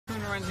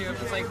reminds me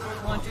of. It's like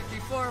 1, 2, 3,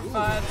 4,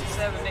 5, 6,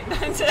 7, 8, 9,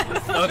 10.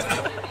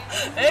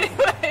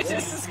 Anyway,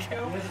 this is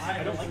cool.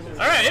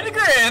 Alright, into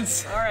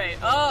grants! Alright,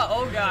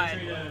 oh god.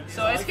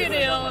 So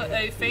SKDale,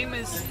 a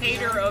famous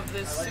hater of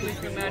this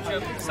Suicune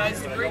matchup,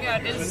 decides to bring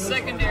out his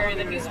secondary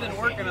that he's been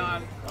working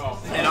on.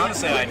 And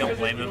honestly, I don't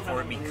blame him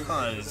for it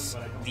because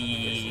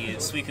the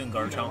Suicune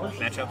Garchomp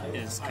matchup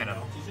is kind of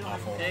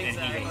awful, and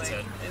he hates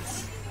it.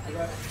 It's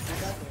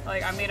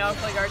like, I mean, I'll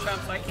play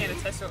Garchomp, so I can't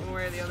attest to it one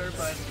way or the other,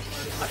 but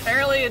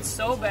apparently it's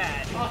so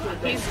bad,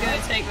 he's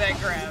gonna take that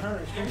grab.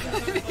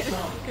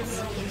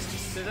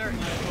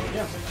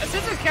 A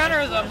Scizor counter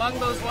is among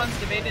those ones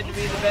debated to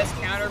be the best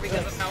counter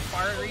because of how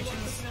far it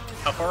reaches.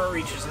 How far it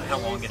reaches and how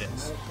long it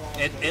is.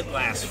 It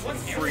lasts for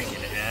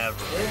freaking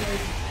ever.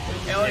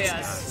 Oh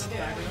yes.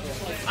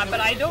 But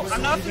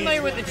I'm not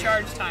familiar with the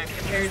charge time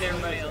compared to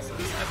everybody else's.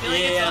 I feel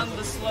like it's on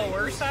the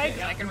slower side,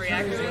 and I can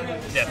react to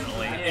it.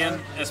 Definitely.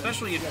 And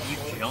especially if you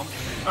jump,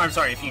 or I'm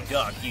sorry, if you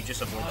duck, you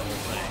just avoid the whole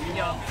thing.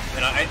 Yeah.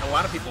 And a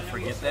lot of people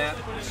forget that.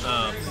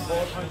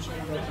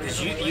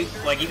 Because you,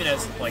 like, even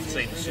as, like,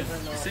 say, the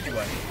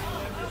Scizor,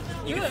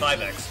 you can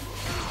 5x.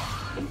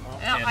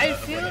 Now, I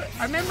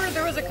remember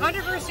there was a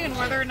controversy on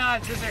whether or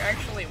not Scizor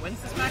actually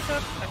wins this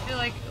matchup. I feel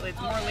like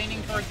it's more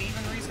leaning towards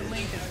even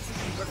recently because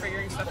we're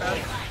figuring stuff out.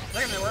 Is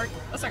that gonna work?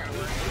 That's not gonna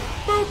work.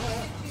 Boop!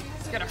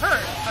 It's gonna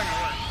hurt. It's not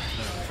gonna work.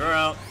 Throw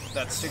out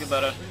that stick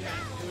about it.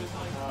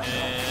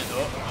 And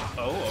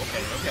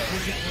okay.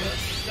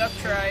 Duck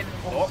tried.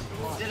 Oh.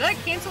 Did that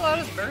cancel out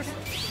his burst?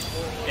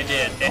 It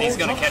did, and he's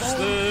gonna catch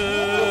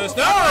this.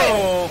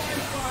 No!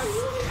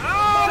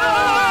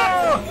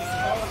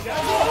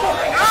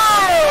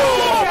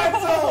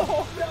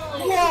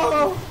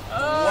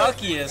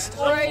 Luckiest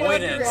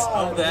avoidance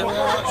of that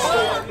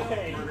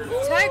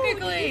match.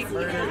 Technically, he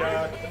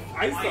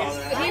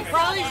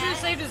probably should have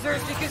saved his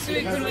Earth because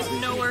Suicune was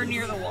nowhere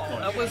near the wall.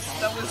 That was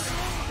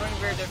going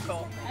very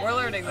difficult. We're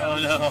learning though. Oh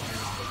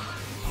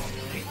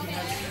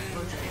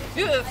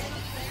no.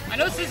 I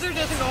know Scizor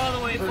doesn't go all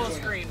the way full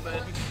screen,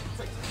 but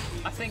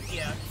I think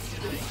yeah.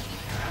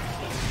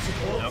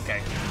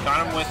 Okay,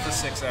 got him with the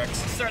 6x.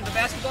 Start the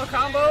basketball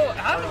combo.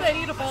 How did that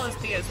eat up all his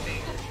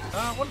PSP?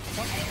 What?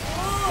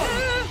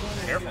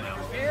 Careful now.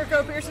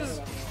 Mirko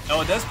pierces.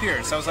 Oh, it does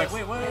pierce. I was like,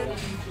 wait, what? Well,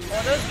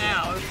 it does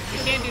now. You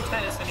can't do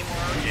tennis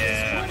anymore.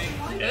 Yeah.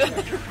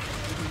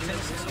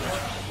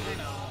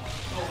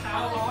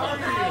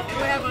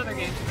 We have other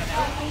games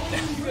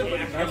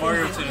now.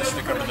 Mario to just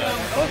stick up with that.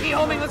 Pokey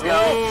homing, let's go.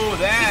 Oh,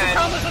 that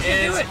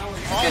is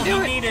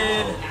all he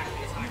needed.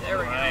 There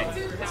we go.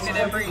 It's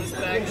gonna bring us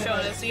back.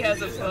 Showing us he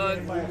has a bug,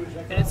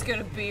 and it's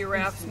gonna be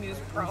Raftsmew's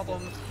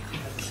problem.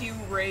 Cue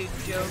raid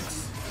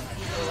jokes.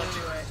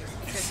 Anyway,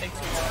 it's gonna take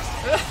too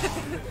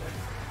long.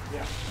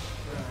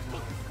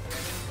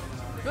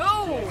 Go!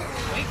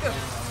 Wake up!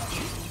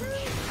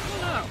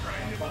 No.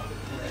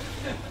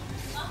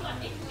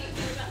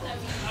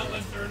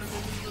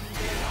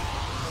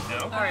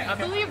 No. Alright, I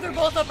believe they're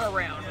both up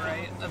around,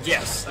 right?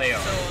 Yes, they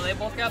are. So they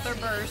both got their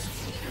burst.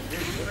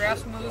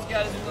 Raftsmew's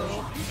got his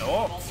move.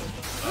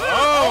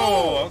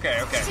 Oh, okay.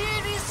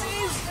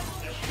 CADCs!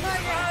 My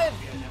god!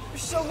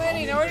 There's so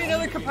many. Now already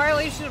another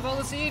compilation of all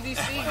the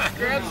CADC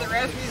grabs that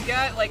Raftsmew's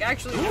got. Like,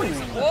 actually,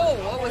 whoa,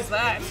 what was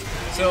that?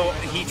 So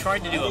he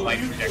tried to do a light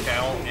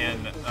projectile,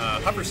 and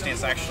hover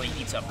stance actually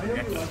eats up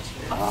projectiles.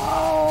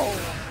 Oh!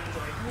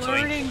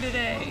 Learning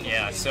today.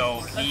 Yeah,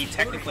 so he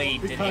technically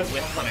did a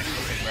whip punish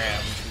with the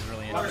grab, which was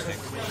really interesting.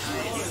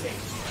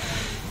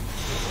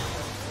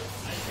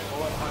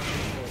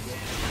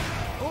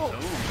 Ooh,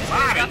 a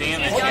lot of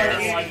damage.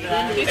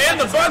 And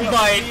the bug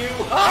bite!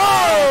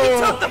 Oh! He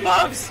took the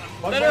bugs!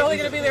 That are only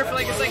going to be there for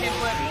like a second,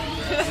 but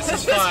this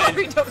is fine.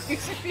 We don't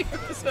use it.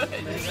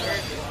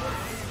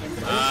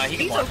 He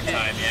can block the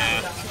time,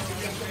 yeah.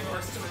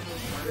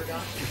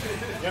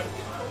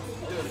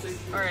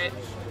 Alright.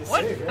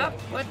 What?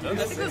 What? I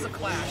think there's a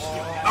clash.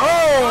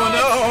 Oh,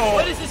 no!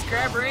 What is this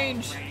grab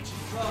range?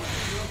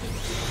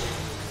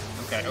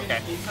 Okay. I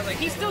was like,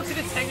 he still could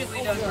have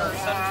technically done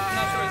burst. I'm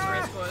not sure his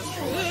risk was.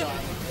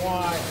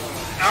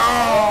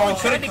 Oh, he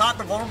could have caught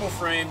the vulnerable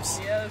frames.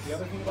 Yes,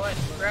 but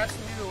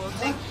Raftsmew will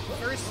take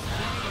first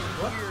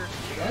game here.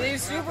 In a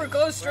super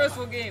close,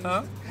 stressful game.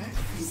 Huh?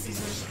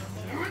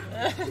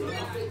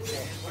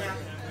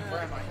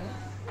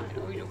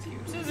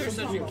 Scizor's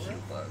such a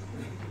cute bug.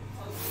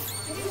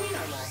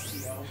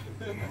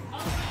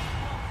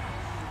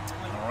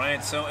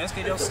 Alright, so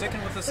SKDale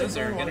sticking with the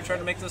Scizor, gonna try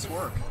to make this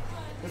work.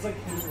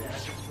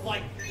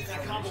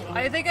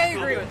 I think I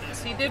agree with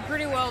this. He did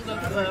pretty well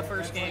the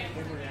first game.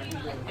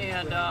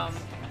 And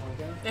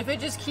if it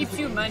just keeps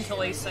you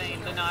mentally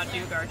sane to not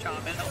do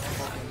Garchomp, it helps.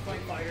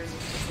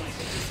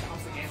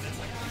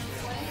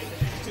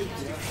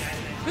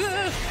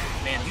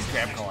 Man, these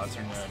grab callouts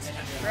are nuts.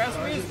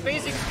 Raftsmew's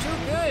basics too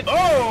good.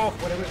 Oh!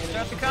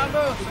 Start the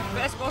combo.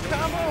 Basketball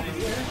combo.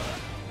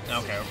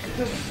 Okay.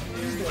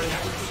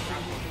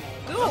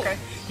 Ooh. Okay.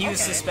 He was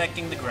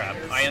suspecting the grab.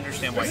 I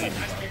understand why he did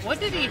that. What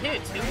did he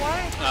hit?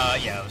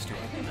 2Y? Yeah, it was 2Y.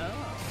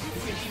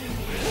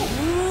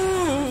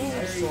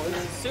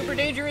 Super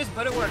dangerous,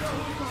 but it worked.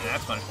 Yeah,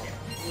 that's funny.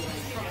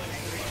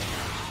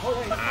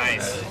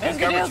 Nice. Good SKDale's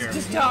coverage here.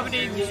 just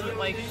dominating me with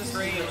like this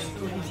range.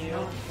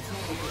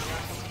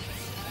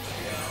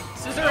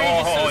 Scizor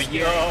range is so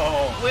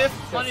scary. With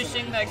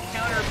punishing that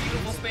counter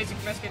beautiful spacing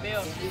from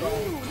SKDale.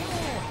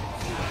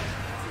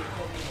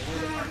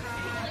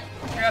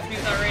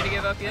 Raftsmew's not ready to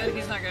give up yet.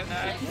 He's not gonna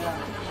die.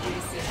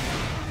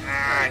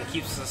 Ah, he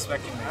keeps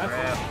suspecting the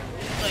grab.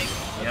 Like,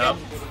 Yep.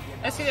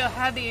 SKDale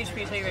had the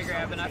HP to take the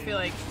grab, and I feel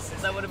like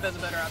that would have been the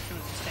better option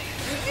with sustain.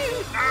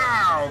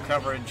 Ow!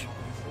 Coverage.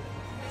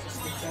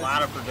 A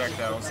lot of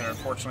projectiles that are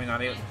unfortunately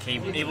not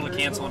able to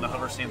cancel into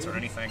hover stance or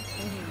anything.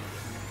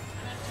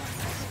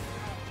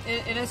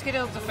 In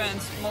SKDale's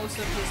defense, most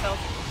of his health,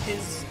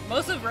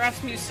 most of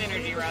Raftsmew's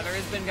synergy rather,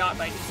 has been got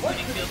by just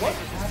winning field goals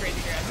with his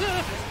crazy grabs.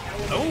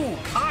 Oh,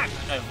 caught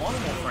a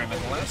vulnerable frame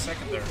at the last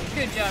second there.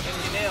 Good job,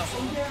 SKDale.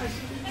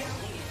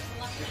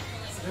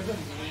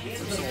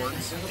 Some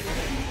swords.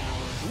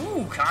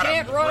 Ooh, caught him.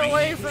 Can't run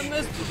away from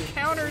this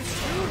counter, it's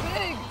too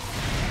big.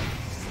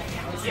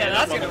 Yeah,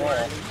 that's gonna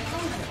work.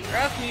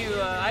 Raftsmew,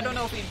 I don't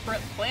know if he'd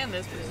planned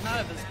this, but he's not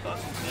of his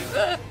buff.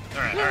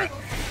 Alright.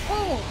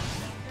 Oh!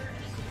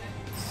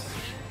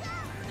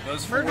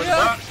 Goes for the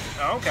block.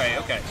 Oh, okay.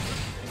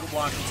 Good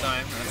blocking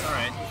time. That's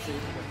alright.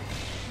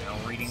 Now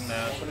reading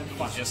that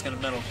he's just gonna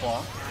Metal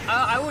Claw.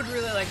 I would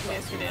really like to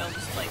see SKDale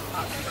just like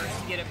pop it first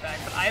to get it back,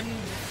 but I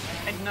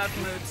do not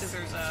promote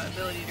Scizor's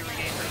ability to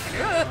regain first.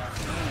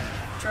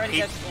 Try to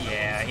catch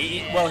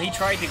the well, he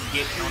tried to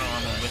get counter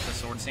armor with the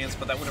sword stance,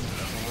 but that would have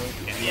broke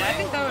anyway. Yeah, I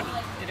think that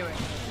would do it.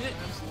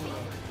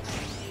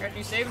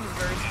 He's saving his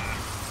burst.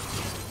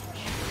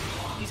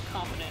 He's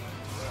confident.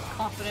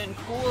 Confident and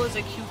cool as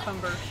a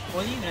cucumber.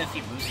 Well, even if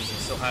he loses, he'll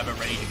still have it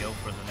ready to go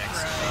for the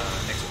next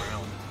next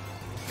round.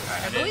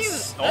 I believe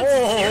that's a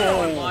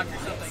 0 block or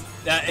something.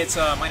 It's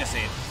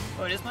 -8.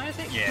 Oh, it is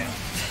 -8? Yeah.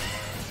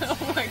 Oh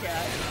my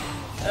god.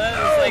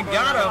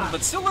 Got him,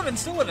 but still living.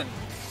 Still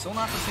an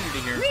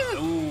opportunity here.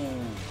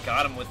 Ooh,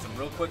 got him with the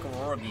real quick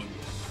Aurora Beam.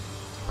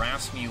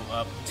 Raftsmew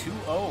up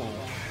 2-0.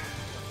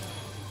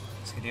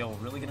 SKDale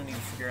really gonna need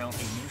to figure out a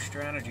new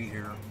strategy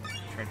here.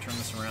 Try to turn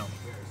this around.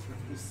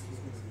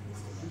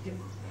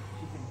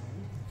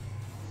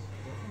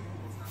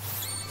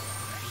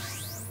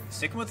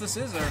 Sticking with the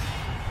Scizor.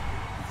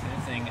 If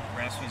anything,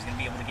 Raftsmew's going to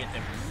be able to get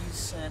a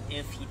reset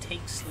if he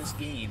takes this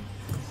game.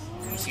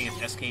 We're going to see if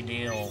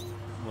SKDale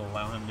will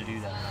allow him to do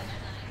that.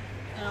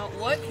 Now,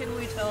 what can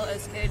we tell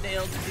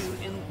SKDale to do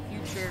in the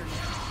future?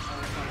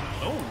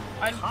 Oh,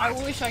 I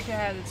wish I could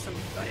have some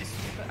advice,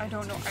 but I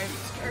don't know. I'm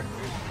scared.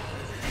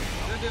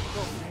 So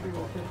difficult.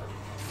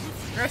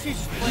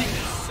 Raftsmew's playing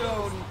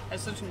at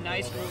such a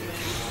nice movement.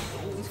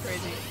 It's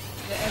crazy.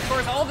 And of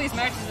course, all these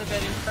matches have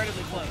been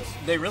incredibly close.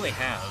 They really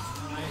have.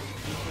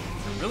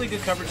 Really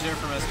good coverage there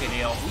from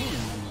SKDale.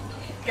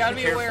 Gotta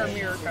be aware of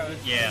mirror code.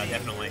 Yeah,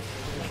 definitely.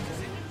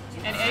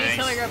 And any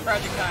Telegraph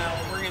projectile,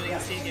 we're gonna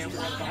see again.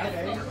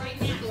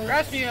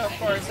 Raftsmew, of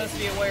course, has to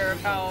be aware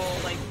of how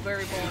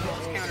very vulnerable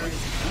his counter is.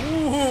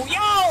 Ooh,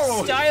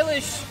 yo!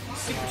 Stylish,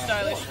 super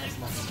stylish.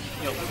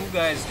 You know, cool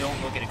guys don't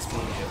look at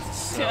explosions.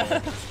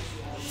 So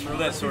throw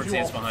that sword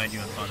stance behind you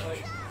and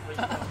punish.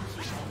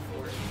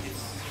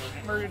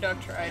 Murder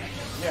Duck tried.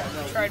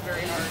 Tried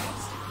very hard.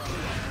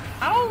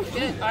 How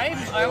did I'm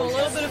a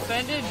little bit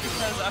offended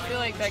because I feel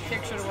like that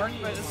kick should have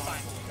worked, but it's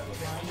fine.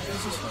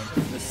 This is fun.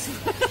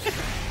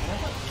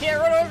 Can't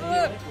run over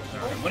that.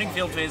 Right, winning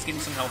field phase,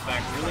 getting some health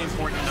back, really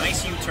important.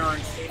 Nice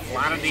U-turn, a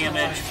lot of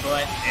damage,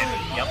 but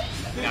yep,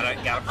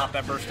 gotta pop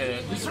that burst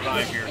to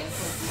survive here.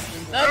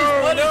 That is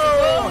what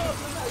no! I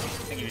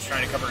think he was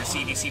trying to cover a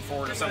CDC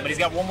forward or something, but he's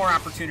got one more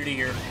opportunity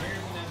here.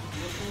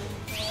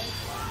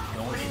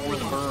 Going for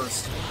the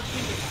burst.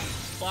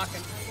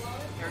 Blocking.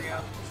 There we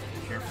go.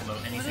 Careful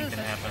though, anything can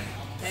happen.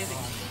 Anything.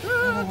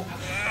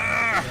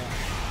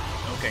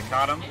 Okay,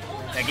 caught him.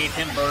 That gave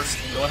him burst.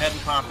 Go ahead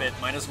and pop it.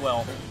 Might as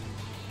well.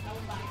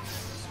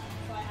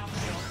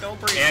 Don't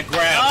breathe. And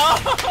grab.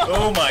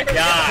 Oh my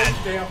god.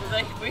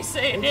 Like we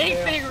say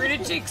anything, we're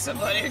gonna jinx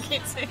somebody who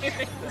can't say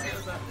anything.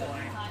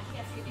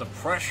 The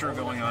pressure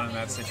going on in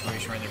that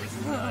situation right there was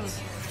nuts.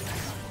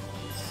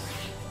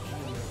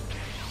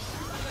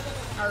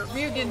 Alright,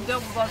 we're getting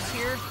double buffs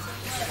here.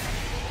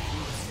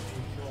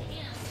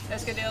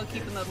 SKDale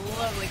keeping the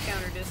lovely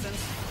counter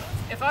distance.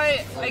 If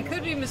I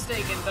could be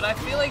mistaken, but I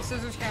feel like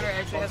Scizor's counter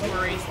actually has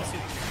more range than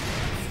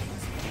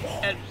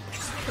Suicune. At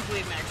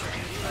complete max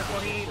range. Well,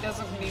 he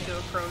doesn't need to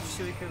approach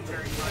Suicune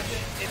very much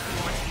if he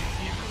wants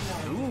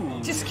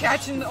to. Just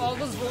catching all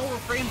those roller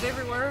frames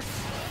everywhere.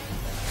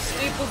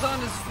 Staples on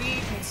his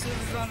feet and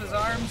scissors on his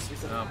arms.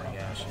 Oh my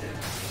gosh.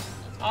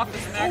 Off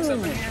his max up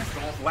in here.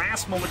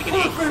 Last moment to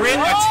get a crit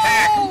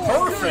attack.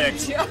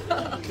 Perfect.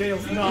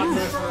 Dale's not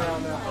messing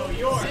around now.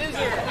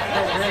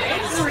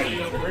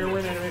 Scizor. Rear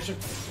win animation.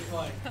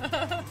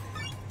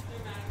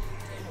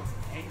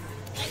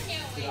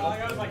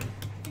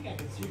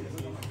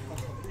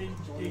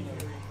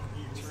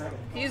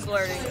 He's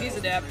learning. He's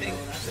adapting.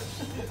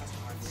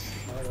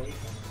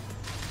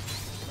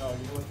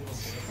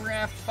 We're gonna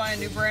have to find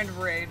a new brand of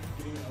raid.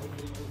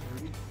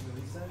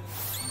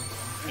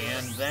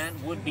 And that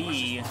would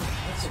be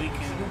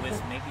Suicune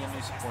with maybe a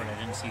new support. I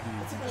didn't see who.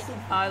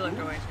 I looked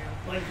away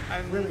too.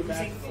 I'm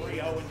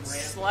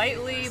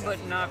slightly,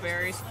 but not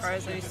very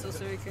surprised that he's still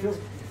Suicune.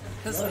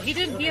 Because he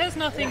has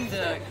nothing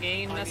to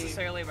gain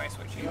necessarily by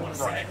switching.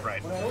 Right.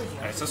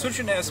 Alright, so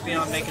switching to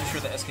Espeon, making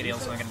sure that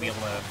SKDale's not going to be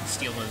able to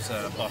steal those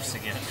buffs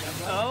again.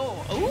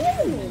 Oh,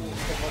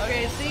 ooh!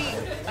 Okay, see,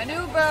 I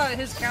knew about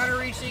his counter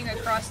reaching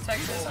across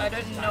Texas. I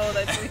didn't know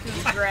that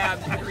Suicune's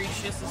grab could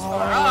reach just as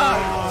far.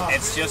 Ah!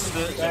 It's just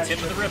the tip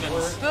of the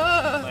ribbons.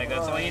 Like,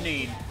 that's all you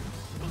need.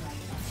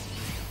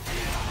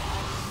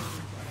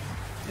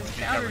 His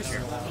counters.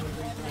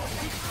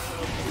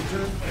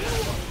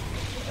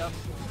 Yep.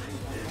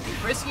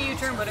 Risky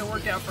U-turn, but it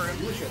worked out for him.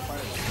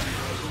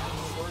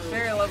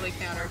 Very lovely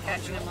counter,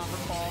 catching him on the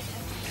fall.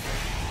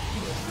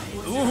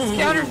 His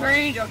counter's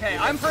range? Okay,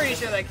 I'm pretty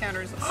sure that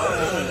counter's...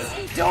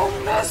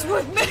 Don't mess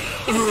with me!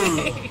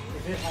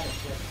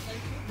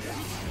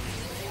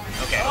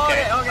 Okay.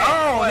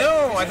 Oh,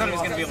 no! I thought he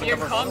was going to be able to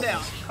cover. Calm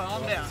down.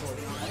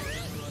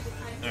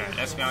 Alright,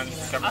 Espeon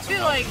covered. I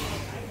feel like...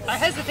 I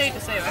hesitate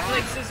to say it, I feel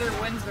like Scizor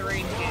wins the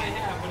range game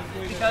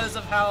because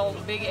of how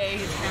big A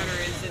his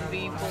counter is and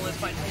B bullet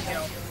punch can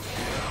kill.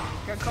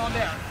 Gotta calm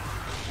down.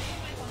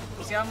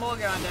 He's got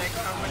Mulga on deck.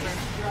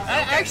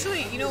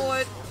 Actually, you know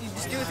what? You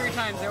just do it 3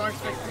 times. They won't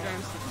expect 3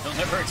 times. They'll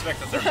never expect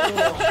the third.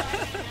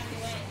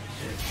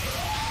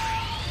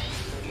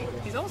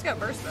 He's almost got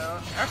burst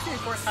though. Actually,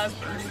 of course, has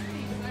burst.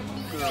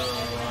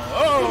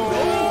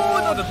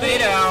 Oh, the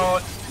bait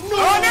out.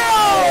 Oh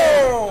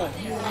no!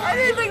 I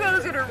didn't think that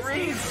was gonna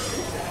reach.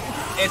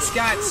 It's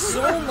got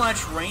so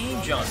much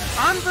range on it.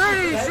 I'm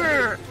pretty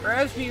sure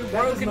Raftsmew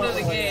broke into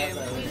the game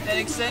and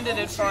extended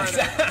it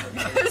farther.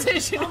 Because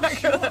it should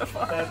not go that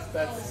far.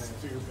 That's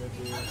stupid,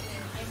 dude.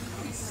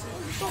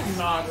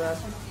 Not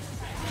Raftsmew.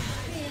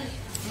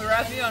 The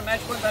Raftsmew on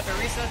match point about to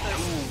reset this.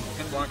 Ooh,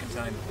 good block in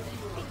time.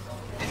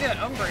 He's got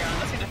Umbreon.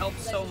 That's gonna help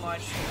so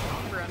much.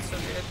 Umbreon's so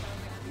good.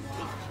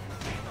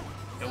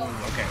 Oh,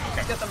 okay.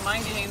 He's got the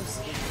mind games.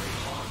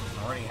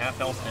 Already half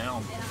health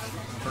down.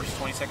 First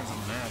 20 seconds of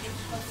the match.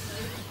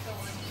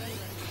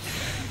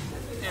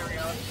 There we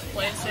go.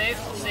 Play it safe.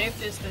 Safe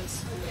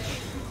distance.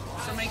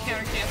 So many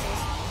counter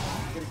cancels.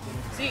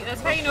 See,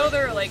 that's how you know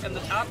they're like on the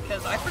top,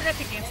 because I forgot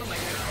to cancel my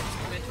counter. I just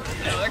committed to it.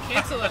 No, they're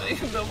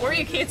canceling. The more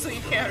you cancel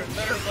your counter, the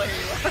better player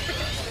you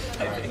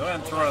are. Alright, go ahead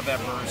and throw out that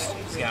burst.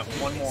 He's got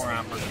one more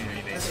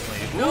opportunity,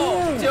 basically.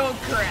 No, don't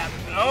grab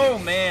me. Oh,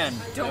 man.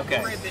 Don't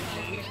ribbon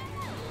me.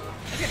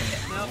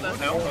 No, that's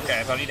no? Okay,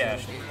 I thought he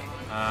dashed.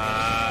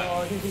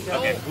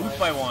 Okay, boot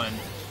by 1.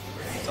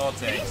 That's all it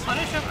Did takes. he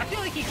punish him? I feel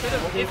like he could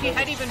have, if he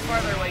had even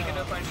farther away, he could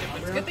have punished him.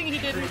 But it's a good thing he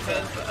didn't,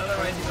 because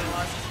otherwise he would have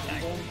lost his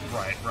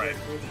attack. Right.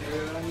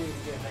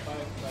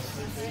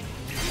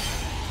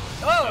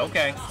 Oh!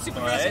 Okay.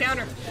 Super fast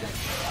counter.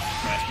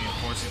 Raftsmew, of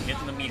course, is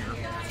getting the meter.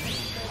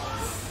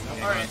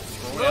 Alright.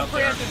 Real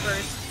preemptive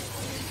burst.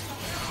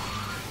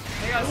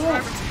 They got a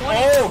survivor to 20.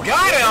 Oh,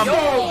 got him!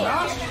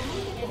 Oh.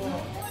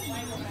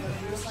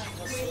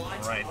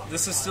 Right.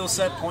 This is still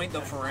set point,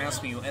 though, for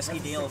Raftsmew.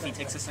 SKDale, if he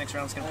takes this next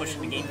round, is going to push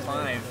him to game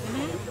 5.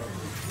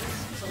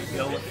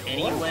 Go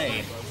any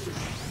way.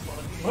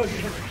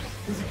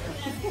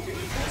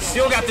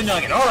 Still got the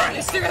nugget. All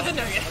right. Still got the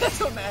nugget. That's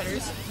what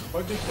matters.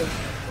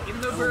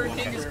 Even though Burger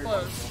King is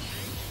close.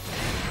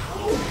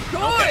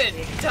 Good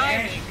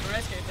timing.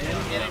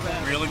 Getting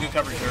back. Really good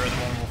coverage there in the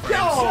vulnerable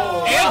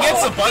frames. And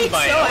gets a bug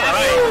bite. So All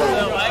right.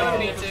 No, I would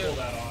be too.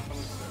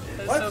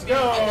 Let's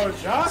go,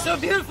 Josh. So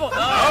beautiful.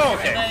 Oh,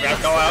 okay. Grab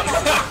call out.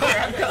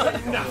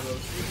 No.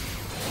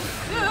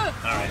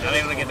 Alright, not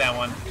able to get that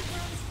one. A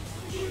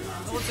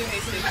little too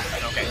hasty.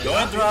 Okay, go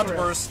ahead and throw out the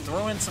burst.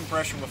 Throw in some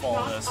pressure with all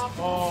of this.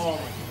 Oh.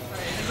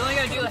 Alright, he's only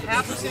got to deal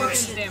half of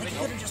Suicune's damage.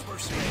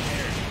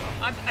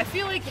 I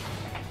feel like...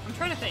 I'm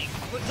trying to think.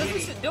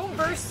 Don't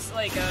bursts,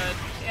 like,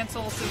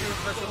 cancel Scizor's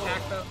first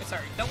attack, though.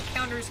 Sorry, don't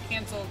counters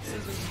cancel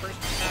Scizor's first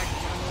attack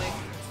normally.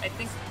 I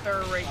think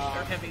they're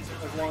heavies or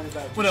something.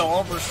 Well, no,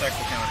 all burst attacks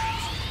will counter.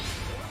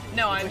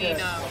 No, I mean,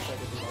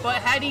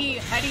 but had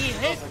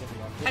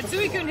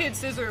Suicune hit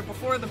Scizor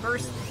before the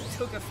burst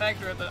took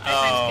effect or the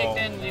iframes kicked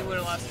in, he would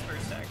have lost his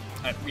first attack.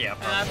 Yeah,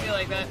 and I feel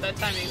like that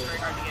timing is very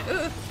hard to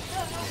get.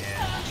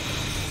 Yeah.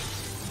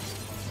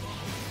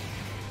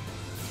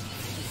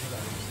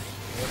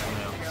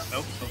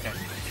 Oh, okay.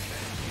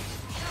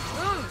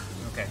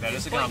 Okay, that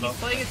is a combo. He's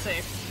playing it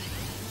safe.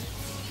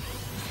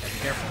 Gotta be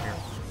careful here.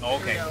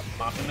 Okay,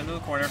 pop him into the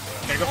corner.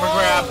 Gotta go for a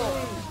grab.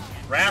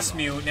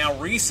 Raftsmew now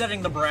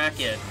resetting the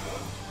bracket.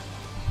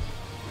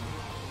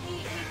 You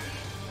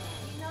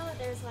know that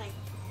there's like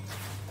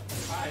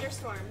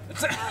thunderstorm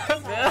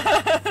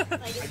outside.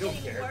 Like it's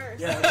getting worse.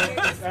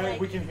 Yeah,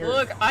 we can hear.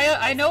 Look,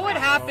 I know what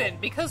happened.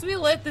 Because we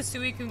let the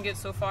Suicune get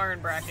so far in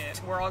bracket,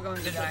 we're all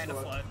going to die in a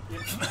flood.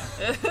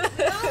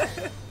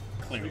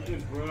 Clearly.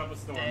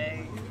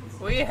 Dang.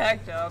 We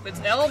hacked up. It's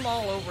Elm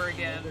all over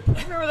again.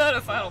 Remember that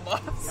at Final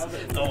Boss?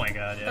 Oh my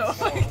god, yeah. Oh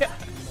my god.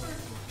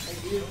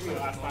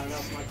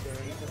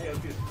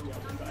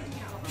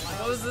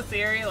 What was the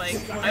theory?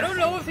 Like, I don't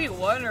know if he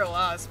won or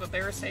lost, but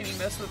they were saying he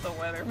messed with the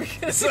weather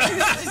because he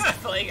was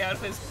just playing out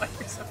of his fight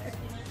or something.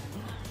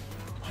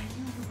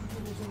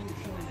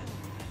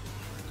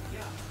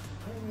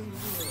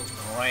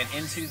 Alright,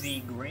 into the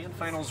Grand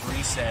Finals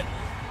reset.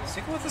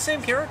 Sticking with the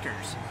same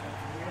characters.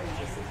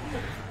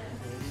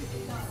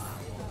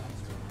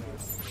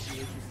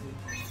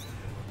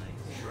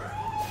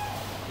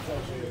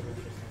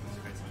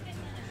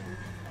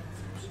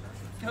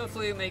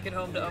 Hopefully we make it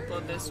home to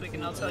upload this week,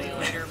 and I'll tell you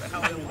later about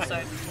how we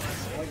decided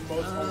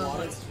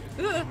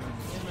to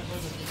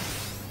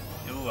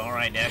Ooh,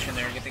 alright, dash in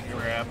there, get the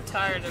grab. I'm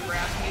tired of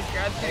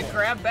Raftsmew273.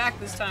 Grab back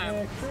this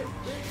time.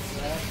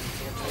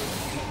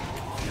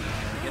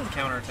 Get the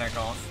counterattack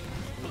off.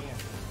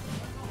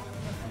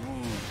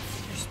 Ooh.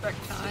 Respect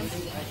time.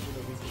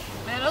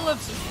 Man, I love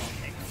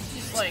Suicune.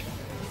 Just like,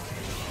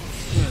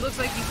 looks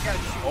like he's got a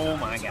shoe. Oh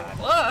my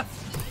god.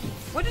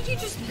 What did he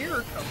just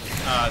mirror coat?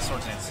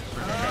 Sword Stance.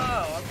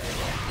 Oh,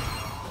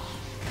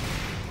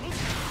 okay.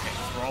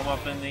 Throw him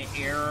up in the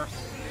air.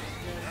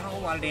 Not a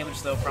whole lot of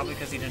damage though, probably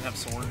because he didn't have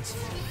swords.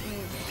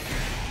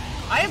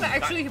 I am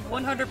actually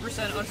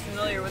 100%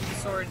 unfamiliar with the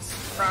sword's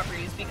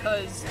properties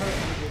because,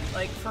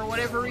 like, for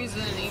whatever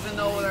reason, even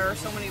though there are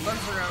so many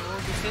bugs around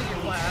with the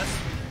Scizor class,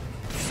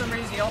 for some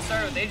reason y'all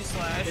started with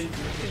Aegislash. And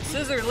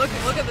Scizor, look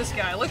at this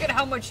guy. Look at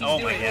how much he's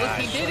doing. Look,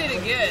 he did it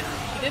again.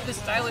 He did the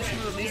stylish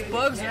move. These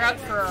bugs are out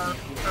for our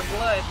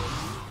blood.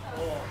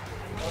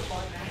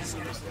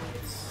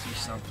 Do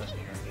something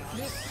here.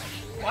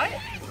 What?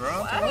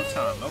 Throw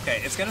Rotom.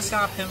 Okay, it's gonna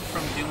stop him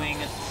from doing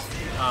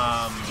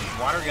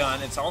water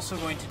gun. It's also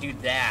going to do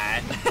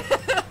that.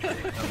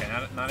 Okay,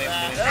 not able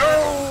to do it.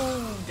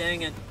 Oh,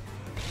 dang it.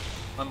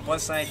 On the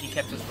plus side, he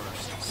kept his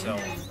burst. So.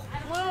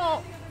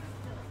 Well,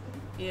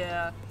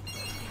 yeah.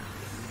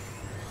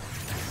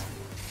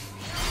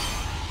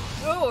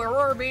 Oh,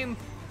 Aurora Beam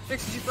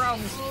fixes your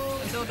problems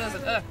until it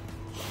doesn't.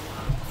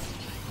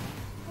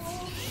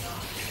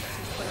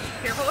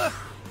 Careful.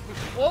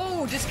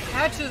 Whoa, just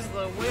catches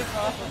the whiff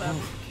off of that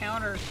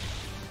counter.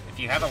 If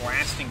you have a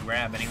lasting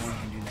grab, anyone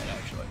can do that,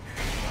 actually.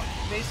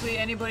 Basically,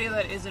 anybody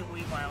that isn't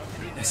Weavile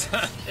can do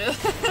that.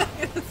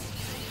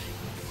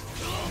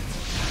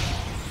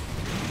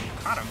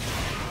 Caught him.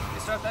 You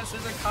start that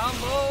Scizor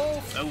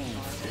combo. Oh,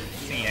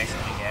 see, he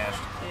accidentally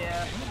dashed.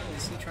 Yeah. What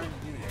is he trying to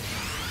do there?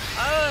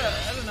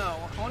 I don't know.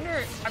 I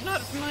wonder. I'm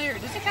not familiar.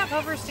 Does it have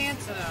hover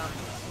stance in a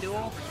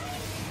duel?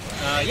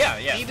 Yeah.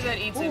 Maybe that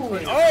eats it.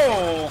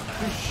 Oh!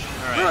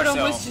 Alright,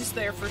 Rotom was just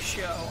there for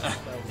show.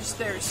 Just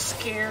there to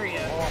scare you.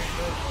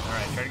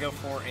 Alright, try to go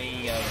for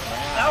a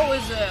that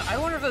was a. I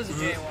wonder if it was a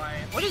JY.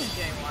 What is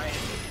JY?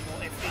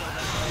 Well, it feels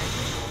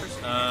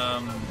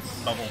that way.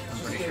 Bubble. I'm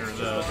pretty sure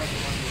the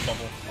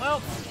bubble. Well,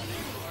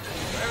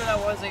 whatever that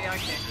was, they got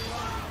kicked.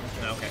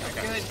 Okay.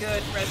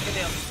 Good.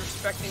 SKDale, just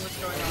respecting what's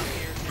going on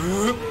here.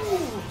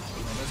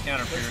 Let's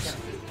counter Pierce.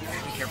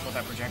 Be careful with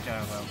that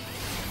projectile, though.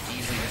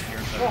 Easily just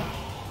Pierce, though.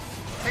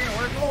 Is it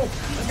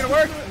gonna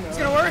work? It's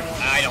gonna work?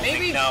 I don't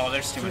think. No,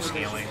 there's too much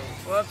scaling.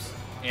 Whoops.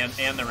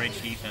 And the rage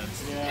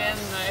defense. And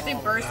I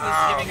think Burst was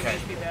giving him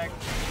HP back.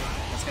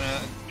 That's gonna.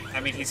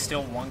 I mean, he's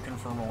still one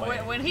confirm away.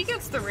 When he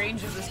gets the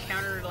range of this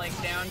counter like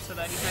down so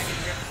that he's not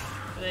getting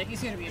gripped,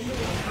 he's gonna be a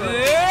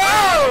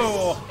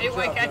Whoa!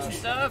 8Y catching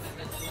stuff.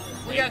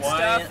 We got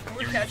stuff.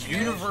 We're catching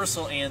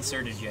universal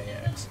answer to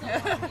JX.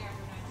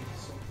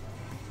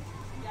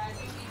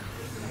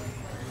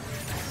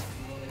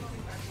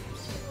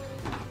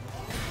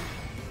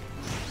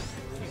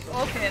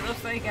 Okay, the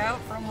fake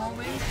out from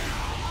homing.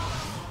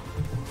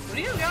 Would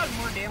he have gotten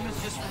more damage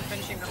just from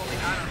finishing the homing?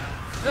 I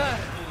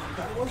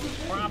don't know.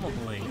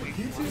 Probably.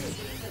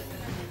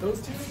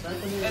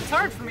 It's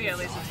hard for me at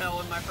least to tell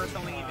when my first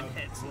homing even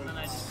hits, and then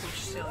I just push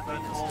silly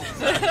buttons.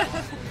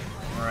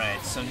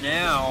 Alright, so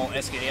now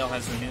SKDale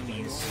has the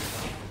newbies.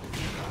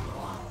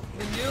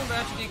 The new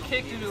about to get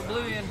kicked into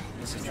oblivion.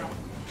 This is true.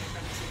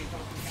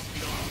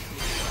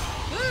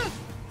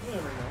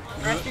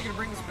 Raftsmew gonna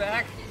bring us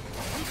back.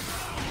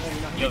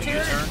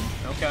 U-turn?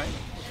 Okay.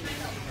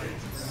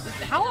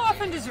 How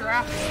often does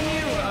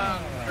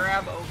Raftsmew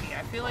grab Oki?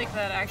 I feel like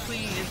that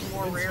actually is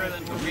more rare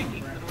than we're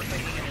thinking it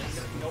is.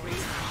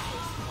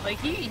 Like,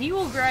 he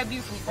will grab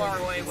you from far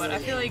away, but I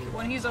feel like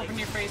when he's up in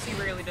your face, he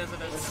rarely does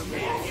it as a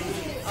command.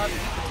 I'll keep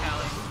the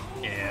tally.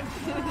 Yeah.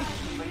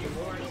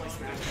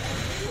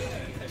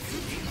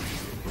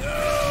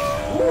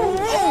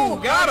 Oh,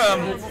 got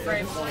him!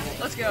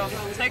 Let's go.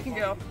 Take and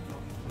go.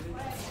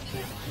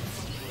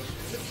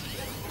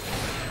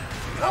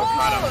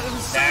 Got him. It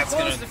was so That's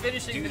close gonna to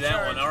finishing do the that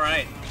charge. one.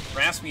 Alright.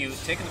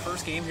 Raftsmew taking the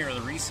first game here of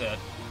the reset.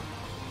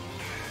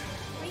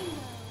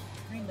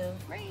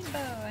 Rainbow.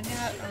 I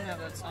don't have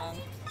that song.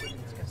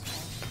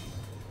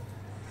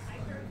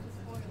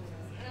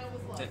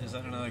 Is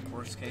that another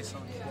Course Case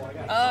song?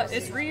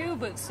 It's Ryu,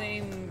 but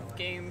same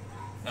game.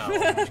 Oh,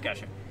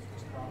 gotcha.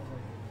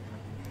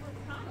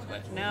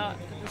 But now,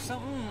 there's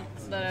something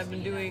that I've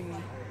been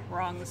doing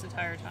wrong this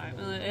entire time.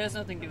 It has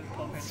nothing to do with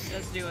Pokken. It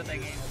has to do with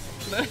that game.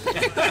 But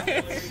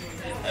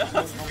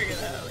I'll figure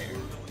that out later.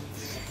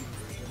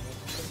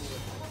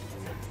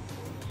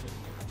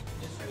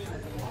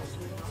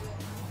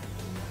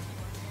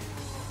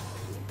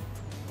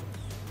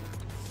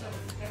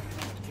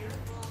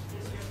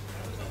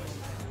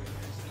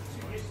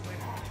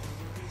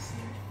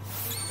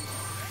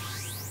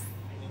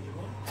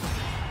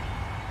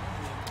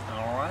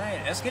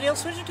 SKDale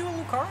switching to a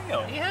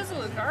Lucario. He has a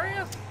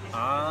Lucario?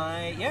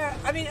 Yeah.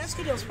 I mean,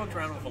 SKDale's poked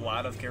around with a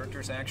lot of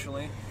characters,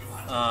 actually.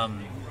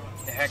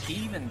 Heck, he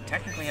even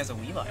technically has a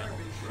Weavile.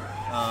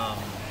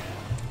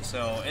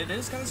 So it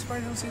is kind of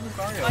surprising to see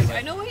Lucario. Like,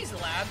 I know he's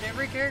labbed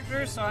every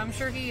character, so I'm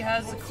sure he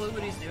has a clue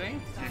what he's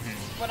doing.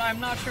 But I'm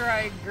not sure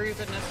I agree with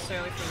it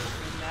necessarily for the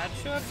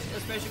matchup,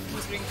 especially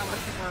considering how much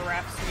more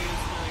Raftsmew is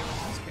familiar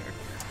with this character.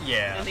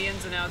 Yeah. And the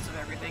ins and outs of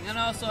everything. And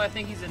also, I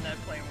think he's a net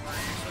play warrior,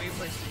 so he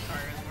plays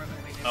Lucario more than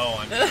we do. Oh,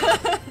 I'm sure.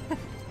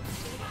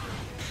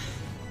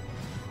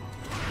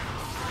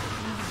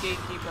 I'm the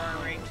gatekeeper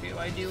on rank 2.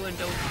 I do and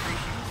don't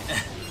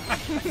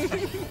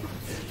appreciate it.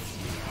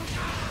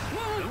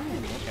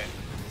 Ooh, okay.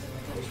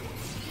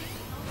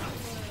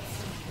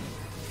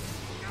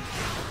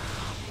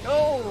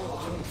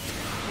 Oh!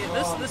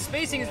 Yeah, this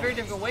spacing is very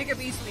difficult. Wake up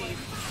E-Speed.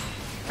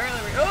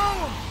 Apparently we...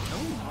 Oh!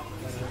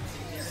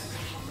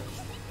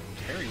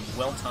 Very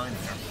well timed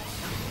there.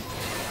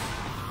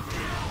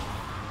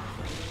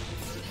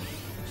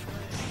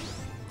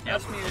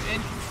 Raftsmew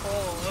in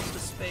control of the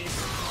space.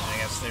 I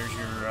guess there's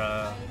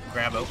your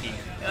grab Oki.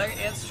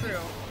 It's true.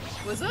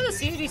 Was that a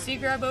CDC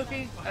grab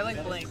Oki? I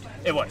like blinked.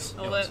 It was.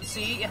 Oh,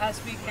 see, it has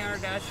to be counter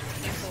dash.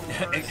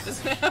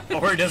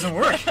 Or it doesn't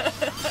work.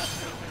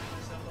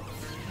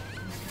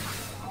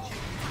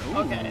 Ooh,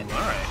 Okay.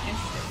 Alright.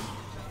 Interesting.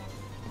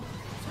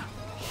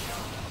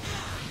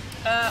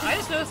 I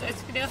just noticed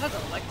SKDale has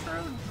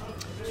Electrode.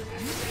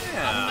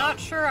 Yeah. I'm not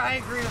sure I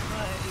agree with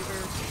that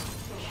either.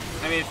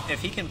 I mean,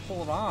 if he can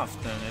pull it off,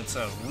 then it's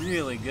a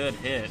really good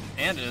hit.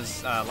 And it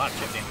is a lot of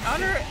chip damage.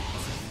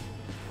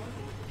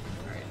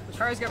 Alright,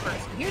 Lucario's got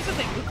burst. Here's the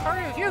thing,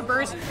 Lucario, if you have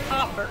burst,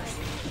 pop burst.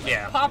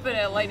 Yeah. Pop it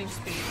at lightning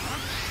speed.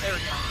 There we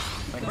go.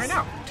 Like right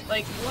now.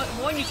 Like,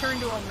 one, you turn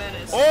into a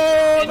menace.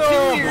 Oh, and no!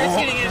 two, you're just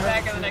getting it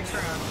back in the next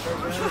round.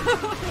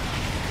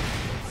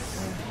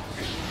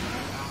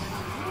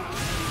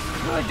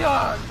 Good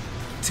dog!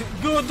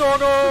 Good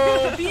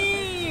doggo!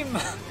 Beam!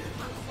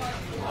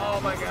 Oh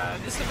my god,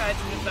 just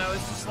imagine if that was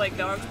just like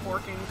dogs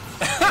barking.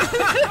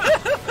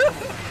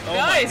 Oh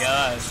Nice! my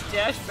gosh.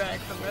 Dash back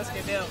from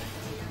SKDale.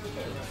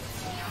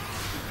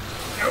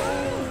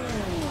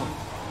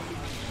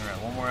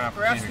 Alright, one more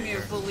opportunity here.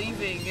 Raftsmew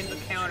believing in the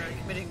counter,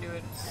 committing to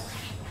it.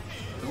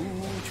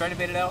 Ooh, trying to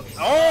bait it out.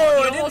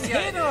 Oh, it didn't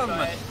hit him!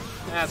 But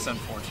That's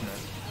unfortunate.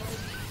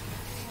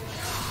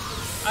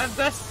 I've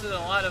bested a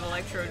lot of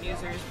Electrode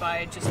users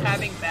by just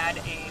having bad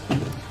aim.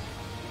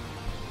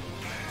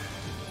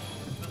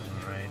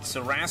 Alright,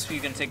 so Raftsmew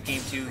gonna take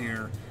game 2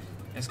 here.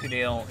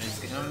 SKDale is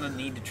gonna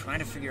need to try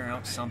to figure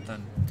out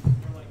something.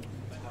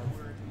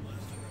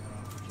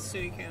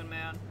 Suicune,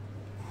 man.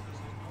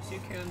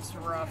 Suicune's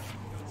rough.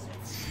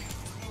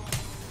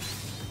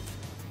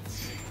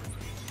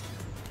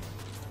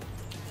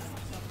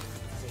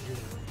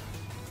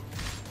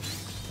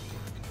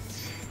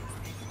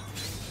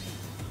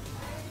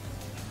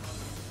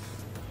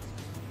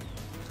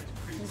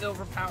 He's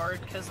overpowered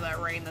because of that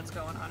rain that's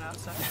going on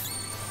outside.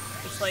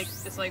 It's like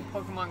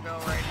Pokemon Go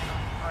right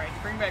now. All right,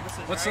 bring back the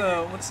Scizor.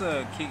 What's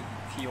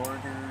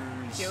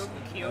Kyogre's?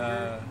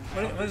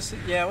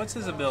 Kyogre? What's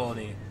his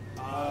ability?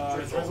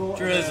 Drizzle.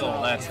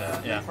 Drizzle, that's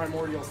it. Yeah.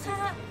 Primordial Seed.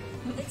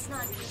 It's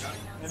not good.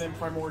 And then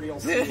Primordial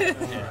Seed. Yeah.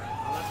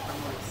 That's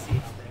Primordial Seed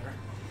out there.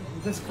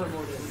 This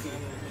Primordial Seed.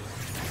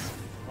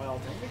 Well,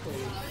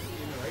 technically,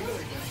 in the regular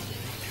game.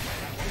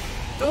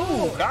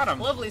 Oh, got him.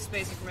 Lovely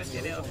spacing from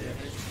SKDale.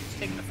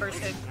 Taking the first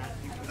hit.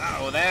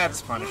 Oh,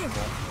 that's punishable.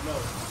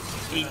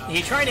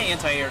 He tried to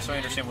anti-air, so I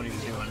understand what he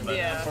was doing, but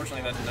Yeah.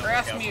 unfortunately that didn't work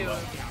out so Raftsmew well.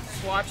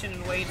 watching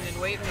and waiting and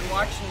waiting and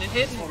watching and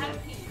hitting and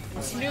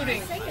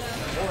snooting. The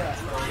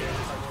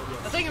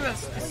thing about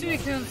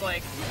Suicune's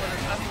like,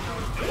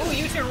 oh,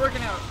 U-turn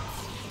working out.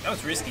 That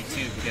was risky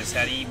too, because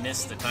had he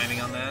missed the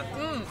timing on that,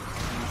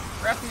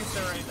 Raftsmew's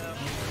so right though.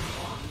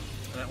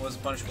 that was a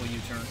punishable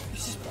U-turn.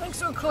 He's just playing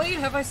so clean.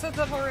 Have I said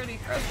that already?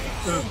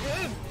 Raftsmew's so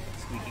good.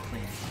 Squeaky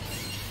clean.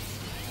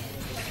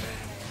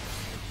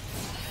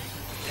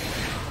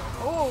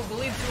 Oh,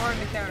 believe too hard in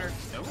the counter.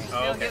 Nope. Still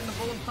Oh, okay. getting the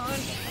bullet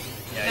punch.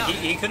 Yeah, No.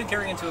 he couldn't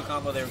carry into a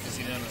combo there because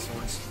he didn't have the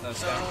swords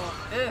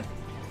stack.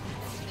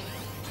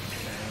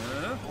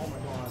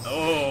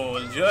 Oh,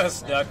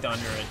 just ducked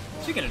under it.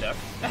 She could have ducked.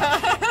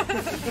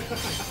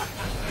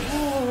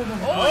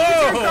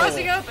 Oh,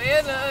 crossing up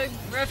and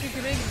Raftsmew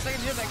can make the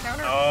second hit of that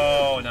counter.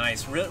 Oh,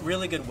 nice.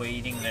 Really good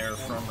waiting there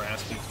from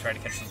Raftsmew to try to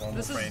catch the normal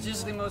This is frame.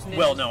 just the most ninja.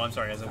 Well, no, I'm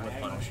sorry, as a whip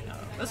punish.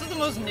 This is the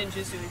most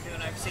ninja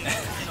Suicune I've seen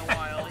in a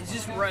while. He's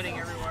just running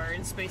everywhere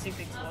and spacing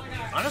things lovely.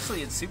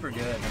 Honestly, it's super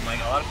good, and like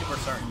a lot of people are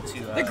starting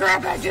to. The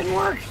grab bag didn't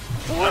work.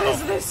 What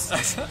is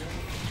this?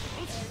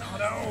 Not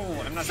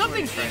No, I'm not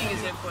Something's sure. feeding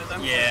his input.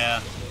 Yeah.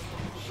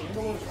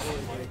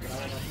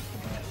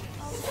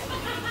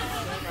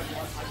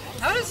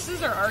 How does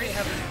Scizor already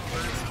have an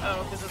burst?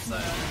 Oh, because it's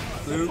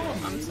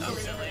I'm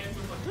silly.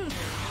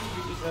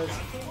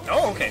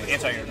 Oh, okay.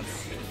 Anti-air.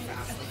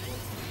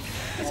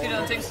 Let's get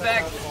on takes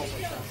back.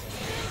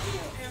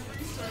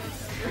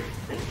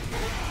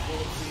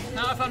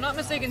 Now, if I'm not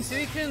mistaken,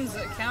 Suicune's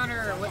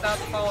counter without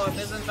the follow-up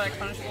is in fact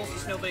punishable,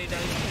 since nobody does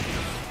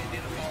do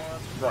the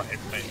follow-up. Right.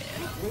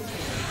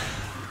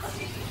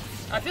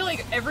 I feel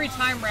like every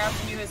time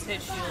Raftsmew has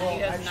hit shield, he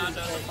has not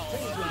done the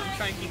follow-up. I'm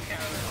trying to keep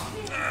countering.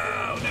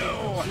 Oh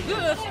no!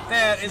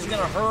 That is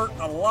gonna hurt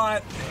a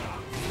lot.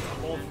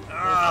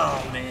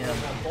 Oh man!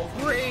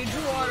 Rage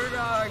Water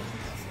Dog.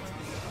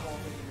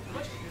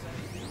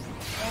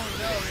 Oh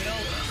no, no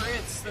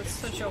crits. That's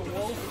such a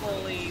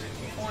woefully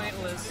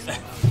pointless.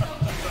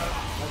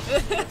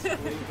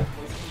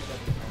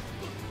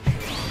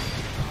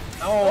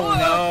 Oh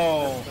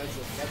no!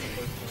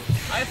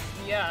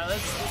 Yeah, it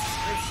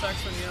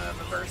sucks when you don't have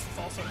the burst. It's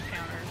also a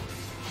counter.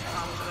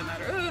 Doesn't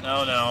matter.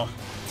 Oh no!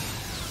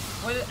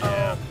 What?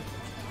 Yeah.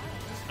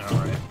 All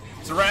right.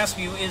 So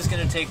Raftsmew is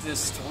gonna take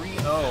this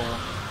 3-0.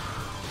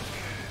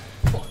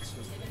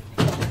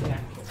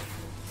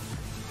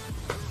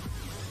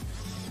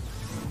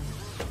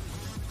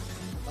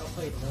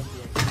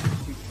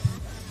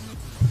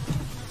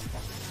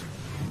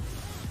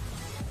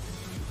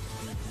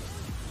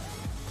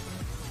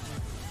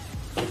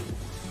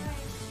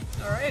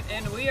 Alright,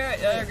 and we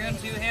are going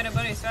to hand a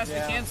bunny as fast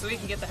as we can so we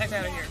can get the heck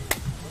out of here.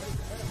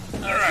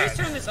 Alright. Please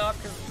turn this off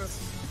because this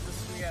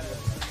we gotta.